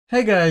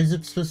Hey guys,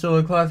 it's the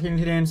Solo Cloth and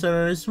today inside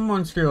of this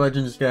Monster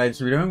Legends guide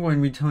video, I'm going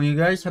to be telling you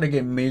guys how to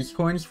get maze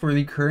coins for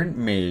the current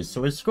maze.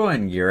 So let's go ahead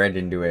and get right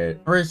into it.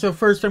 Alright, so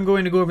first I'm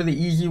going to go over the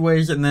easy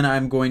ways and then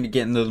I'm going to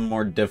get into the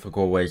more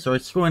difficult ways. So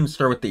let's go ahead and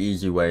start with the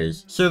easy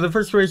ways. So the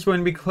first way is going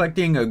to be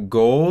collecting a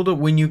gold.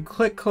 When you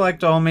click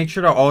collect all, make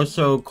sure to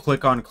also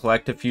click on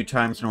collect a few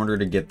times in order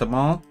to get them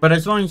all. But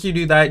as long as you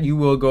do that, you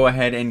will go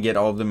ahead and get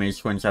all of the maze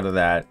coins out of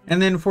that.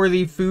 And then for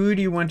the food,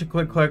 you want to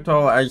click collect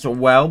all as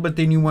well, but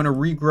then you want to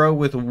regrow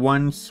with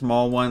one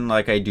small one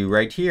like I do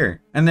right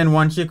here. And then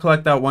once you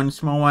collect that one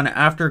small one,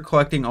 after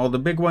collecting all the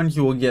big ones,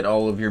 you will get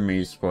all of your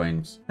maze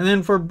coins. And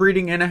then for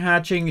breeding and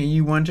hatching,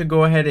 you want to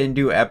go ahead and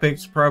do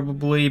epics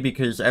probably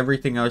because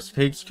everything else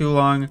takes too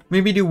long.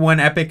 Maybe do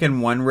one epic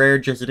and one rare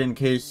just in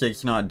case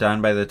it's not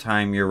done by the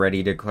time you're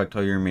ready to collect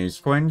all your maze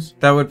coins.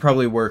 That would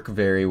probably work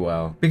very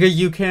well because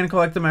you can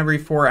collect them every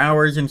 4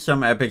 hours and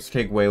some epics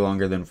take way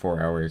longer than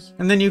 4 hours.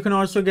 And then you can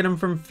also get them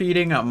from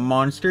feeding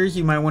monsters.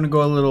 You might want to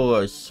go a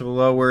little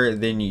slower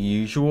than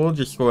usual.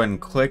 Just go ahead and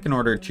click in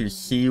order to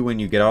see when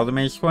you get all the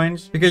maze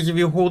coins, because if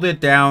you hold it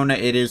down,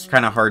 it is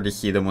kind of hard to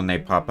see them when they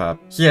pop up.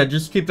 So yeah,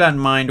 just keep that in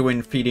mind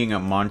when feeding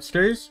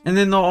monsters. And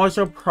then they'll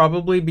also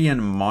probably be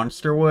in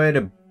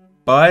Monsterwood,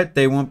 but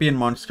they won't be in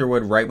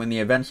Monsterwood right when the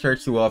event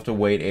starts, so we'll have to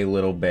wait a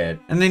little bit.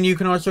 And then you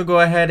can also go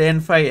ahead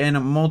and fight in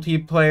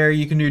multiplayer.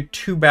 You can do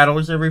 2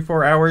 battles every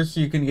 4 hours, so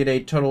you can get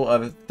a total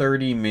of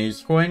 30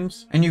 maze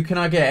coins. And you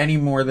cannot get any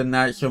more than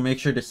that, so make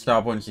sure to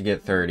stop once you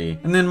get 30.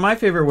 And then my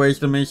favorite way is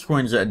the maze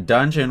coins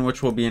dungeon,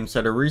 which will be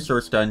inside a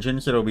resource dungeon,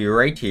 so it'll be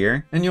right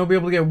here. And you'll be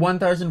able to get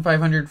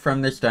 1,500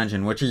 from this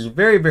dungeon, which is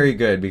very, very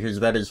good because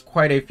that is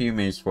quite a few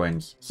maze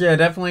coins. So yeah,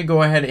 definitely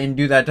go ahead and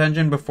do that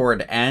dungeon before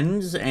it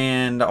ends,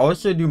 and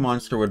also do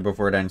Monsterwood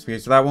before it ends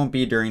because that won't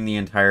be during the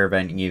entire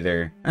event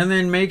either. And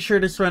then make sure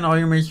to spend all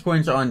your maze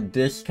coins on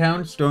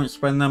discounts. Don't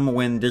spend them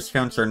when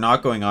discounts are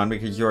not going on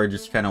because you are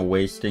just kind of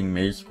wasting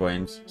maze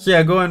coins. So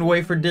yeah, go and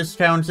wait for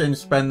discounts and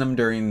spend them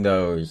during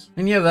those.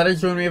 And yeah, that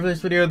is the only for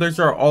this video. Those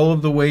are all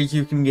of the ways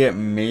you can get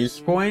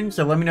maze coins.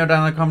 So let me know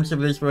down in the comments if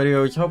this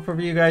video is helpful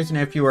for you guys and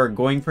if you are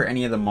going for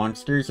any of the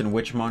monsters and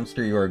which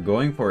monster you are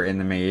going for in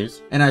the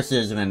maze. And I'll see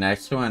you in the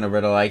next one. Remember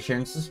to like, share,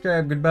 and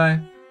subscribe.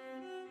 Goodbye.